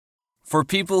For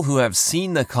people who have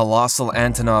seen the colossal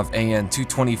Antonov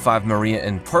An-225 Mriya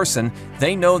in person,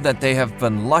 they know that they have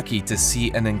been lucky to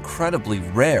see an incredibly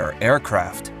rare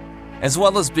aircraft. As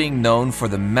well as being known for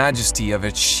the majesty of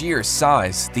its sheer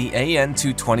size, the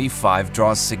An-225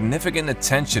 draws significant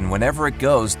attention whenever it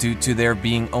goes due to there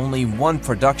being only one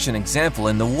production example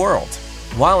in the world.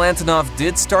 While Antonov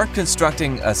did start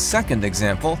constructing a second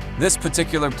example, this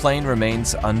particular plane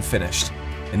remains unfinished.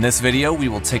 In this video, we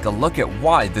will take a look at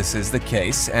why this is the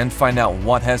case and find out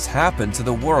what has happened to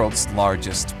the world's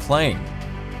largest plane.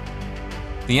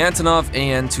 The Antonov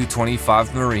An-225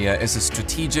 Mriya is a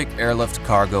strategic airlift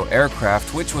cargo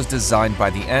aircraft which was designed by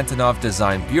the Antonov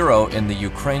Design Bureau in the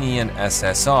Ukrainian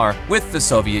SSR with the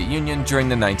Soviet Union during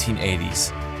the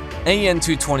 1980s.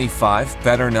 An-225,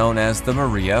 better known as the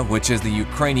Mriya, which is the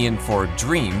Ukrainian for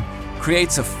dream,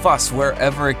 creates a fuss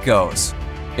wherever it goes.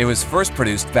 It was first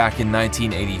produced back in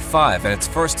 1985 and its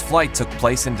first flight took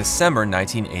place in December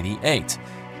 1988.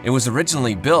 It was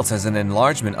originally built as an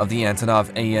enlargement of the Antonov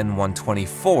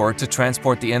An-124 to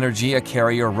transport the Energia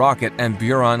carrier rocket and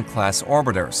Buran-class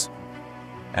orbiters.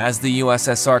 As the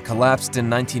USSR collapsed in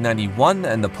 1991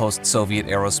 and the post-Soviet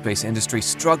aerospace industry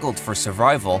struggled for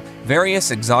survival, various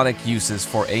exotic uses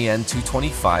for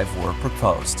An-225 were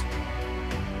proposed.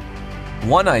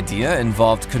 One idea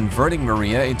involved converting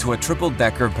Mriya into a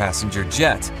triple-decker passenger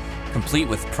jet, complete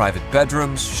with private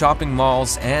bedrooms, shopping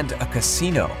malls, and a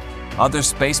casino. Other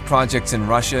space projects in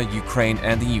Russia, Ukraine,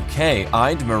 and the UK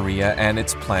eyed Mriya and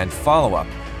its planned follow-up,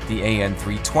 the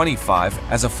An-325,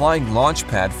 as a flying launch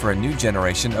pad for a new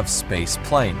generation of space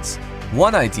planes.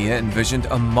 One idea envisioned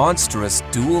a monstrous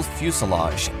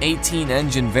dual-fuselage,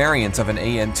 18-engine variant of an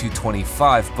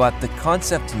An-225, but the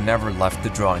concept never left the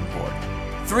drawing board.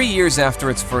 3 years after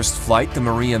its first flight, the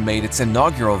Mriya made its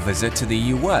inaugural visit to the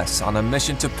US on a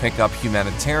mission to pick up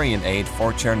humanitarian aid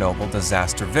for Chernobyl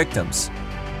disaster victims.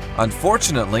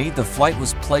 Unfortunately, the flight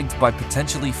was plagued by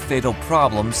potentially fatal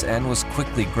problems and was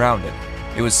quickly grounded.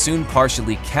 It was soon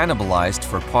partially cannibalized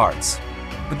for parts.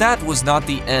 But that was not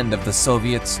the end of the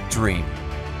Soviets' dream.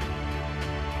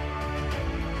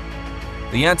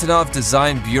 The Antonov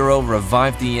Design Bureau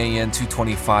revived the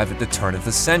An-225 at the turn of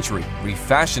the century,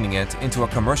 refashioning it into a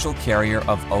commercial carrier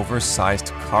of oversized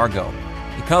cargo.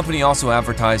 The company also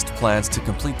advertised plans to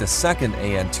complete the second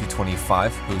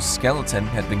An-225, whose skeleton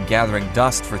had been gathering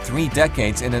dust for 3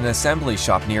 decades in an assembly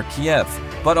shop near Kiev.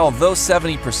 But although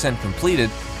 70% completed,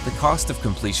 the cost of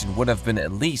completion would have been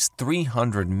at least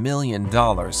 $300 million,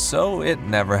 so it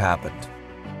never happened.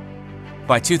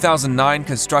 By 2009,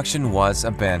 construction was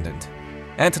abandoned.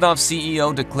 Antonov's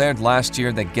CEO declared last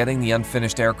year that getting the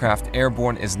unfinished aircraft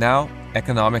airborne is now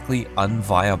economically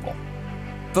unviable.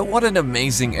 But what an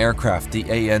amazing aircraft the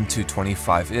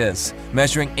An-225 is,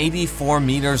 measuring 84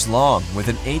 meters long with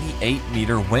an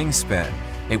 88-meter wingspan.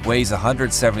 It weighs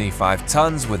 175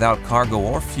 tons without cargo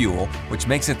or fuel, which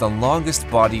makes it the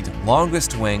longest-bodied,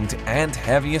 longest-winged, and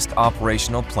heaviest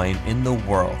operational plane in the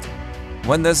world.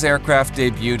 When this aircraft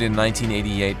debuted in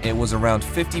 1988, it was around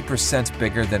 50%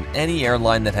 bigger than any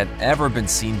airline that had ever been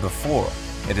seen before.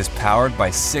 It is powered by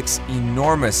 6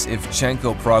 enormous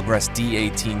Ivchenko Progress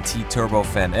D18T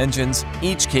turbofan engines,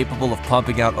 each capable of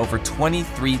pumping out over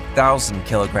 23,000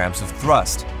 kilograms of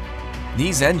thrust.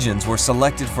 These engines were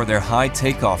selected for their high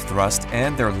takeoff thrust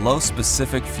and their low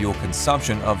specific fuel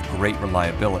consumption of great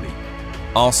reliability.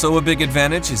 Also a big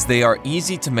advantage is they are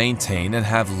easy to maintain and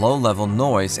have low-level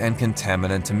noise and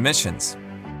contaminant emissions.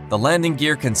 The landing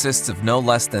gear consists of no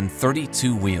less than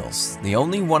 32 wheels, the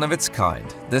only one of its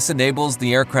kind. This enables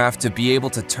the aircraft to be able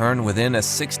to turn within a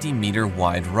 60-meter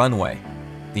wide runway.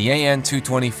 The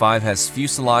An-225 has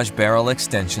fuselage barrel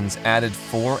extensions added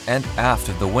fore and aft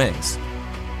of the wings.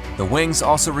 The wings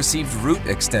also received root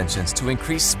extensions to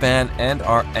increase span and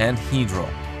are anhedral.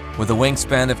 With a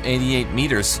wingspan of 88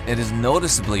 meters, it is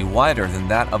noticeably wider than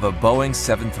that of a Boeing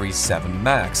 737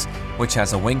 MAX, which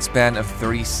has a wingspan of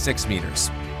 36 meters.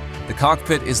 The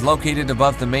cockpit is located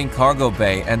above the main cargo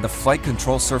bay and the flight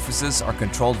control surfaces are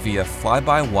controlled via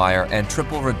fly-by-wire and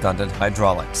triple redundant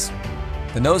hydraulics.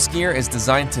 The nose gear is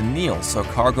designed to kneel so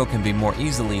cargo can be more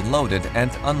easily loaded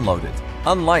and unloaded,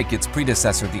 unlike its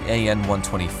predecessor the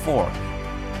An-124.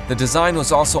 The design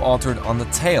was also altered on the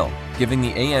tail, giving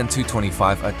the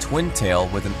An-225 a twin tail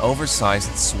with an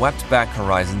oversized swept-back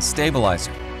horizon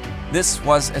stabilizer. This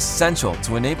was essential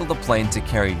to enable the plane to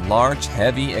carry large,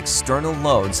 heavy external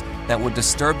loads that would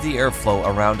disturb the airflow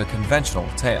around a conventional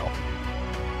tail.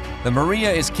 The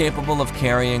Mriya is capable of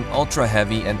carrying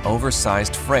ultra-heavy and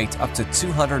oversized freight up to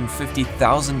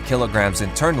 250,000 kilograms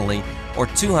internally or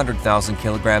 200,000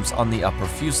 kilograms on the upper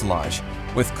fuselage,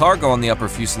 with cargo on the upper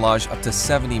fuselage up to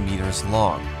 70 meters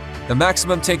long. The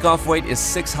maximum takeoff weight is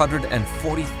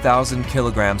 640,000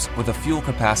 kilograms with a fuel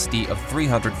capacity of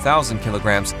 300,000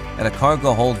 kilograms and a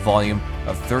cargo hold volume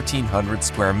of 1,300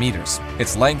 square meters.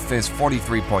 Its length is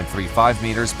 43.35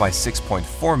 meters by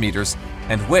 6.4 meters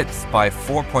and width by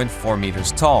 4.4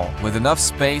 meters tall, with enough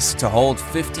space to hold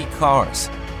 50 cars,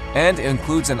 and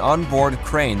includes an onboard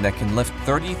crane that can lift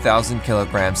 30,000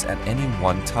 kilograms at any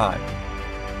one time.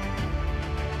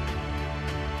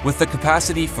 With the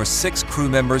capacity for 6 crew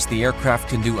members, the aircraft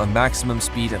can do a maximum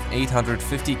speed of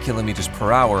 850 kilometers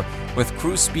per hour with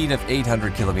cruise speed of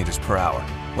 800 kilometers per hour.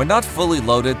 When not fully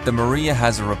loaded, the Mriya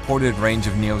has a reported range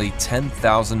of nearly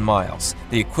 10,000 miles,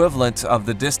 the equivalent of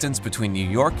the distance between New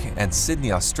York and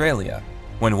Sydney, Australia.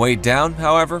 When weighed down,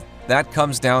 however, that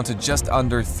comes down to just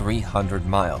under 300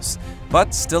 miles,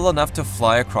 but still enough to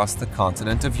fly across the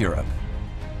continent of Europe.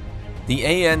 The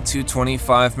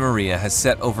An-225 Mriya has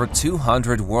set over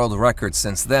 200 world records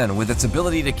since then with its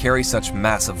ability to carry such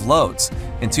massive loads.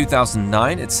 In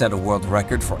 2009, it set a world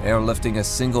record for airlifting a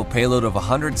single payload of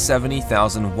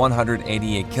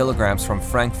 170,188 kilograms from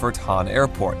Frankfurt Hahn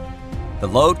Airport. The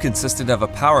load consisted of a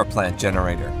power plant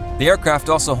generator. The aircraft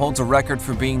also holds a record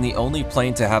for being the only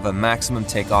plane to have a maximum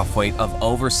takeoff weight of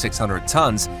over 600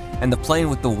 tons and the plane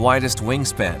with the widest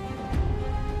wingspan.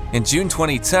 In June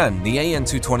 2010, the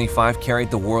An-225 carried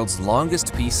the world's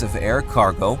longest piece of air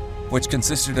cargo, which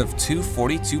consisted of two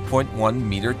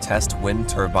 42.1-meter test wind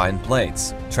turbine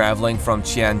blades, traveling from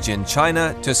Tianjin,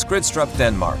 China to Skridstrup,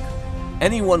 Denmark.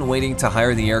 Anyone waiting to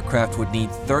hire the aircraft would need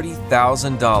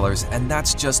 $30,000, and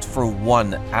that's just for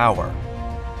 1 hour.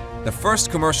 The first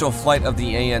commercial flight of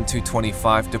the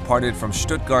An-225 departed from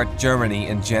Stuttgart, Germany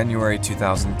in January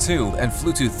 2002 and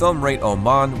flew to Thumrait,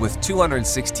 Oman with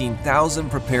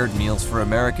 216,000 prepared meals for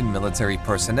American military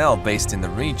personnel based in the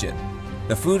region.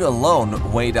 The food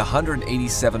alone weighed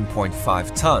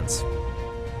 187.5 tons.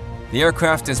 The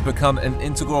aircraft has become an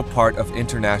integral part of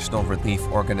international relief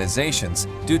organizations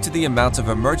due to the amount of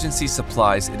emergency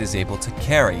supplies it is able to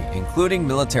carry, including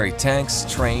military tanks,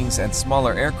 trains, and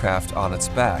smaller aircraft on its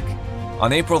back.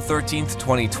 On April 13,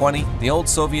 2020, the old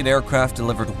Soviet aircraft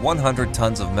delivered 100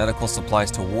 tons of medical supplies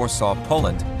to Warsaw,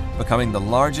 Poland, becoming the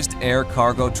largest air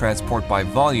cargo transport by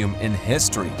volume in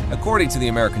history, according to the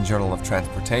American Journal of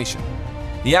Transportation.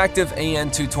 The active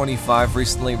An-225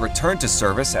 recently returned to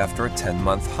service after a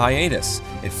 10-month hiatus.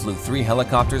 It flew 3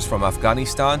 helicopters from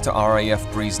Afghanistan to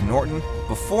RAF Breeze Norton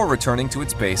before returning to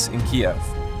its base in Kiev.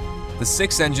 The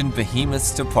 6-engine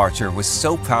behemoth's departure was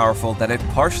so powerful that it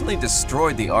partially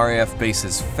destroyed the RAF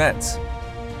base's fence.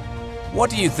 What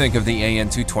do you think of the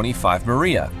An-225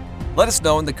 Mriya? Let us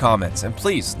know in the comments, and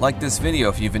please like this video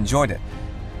if you've enjoyed it.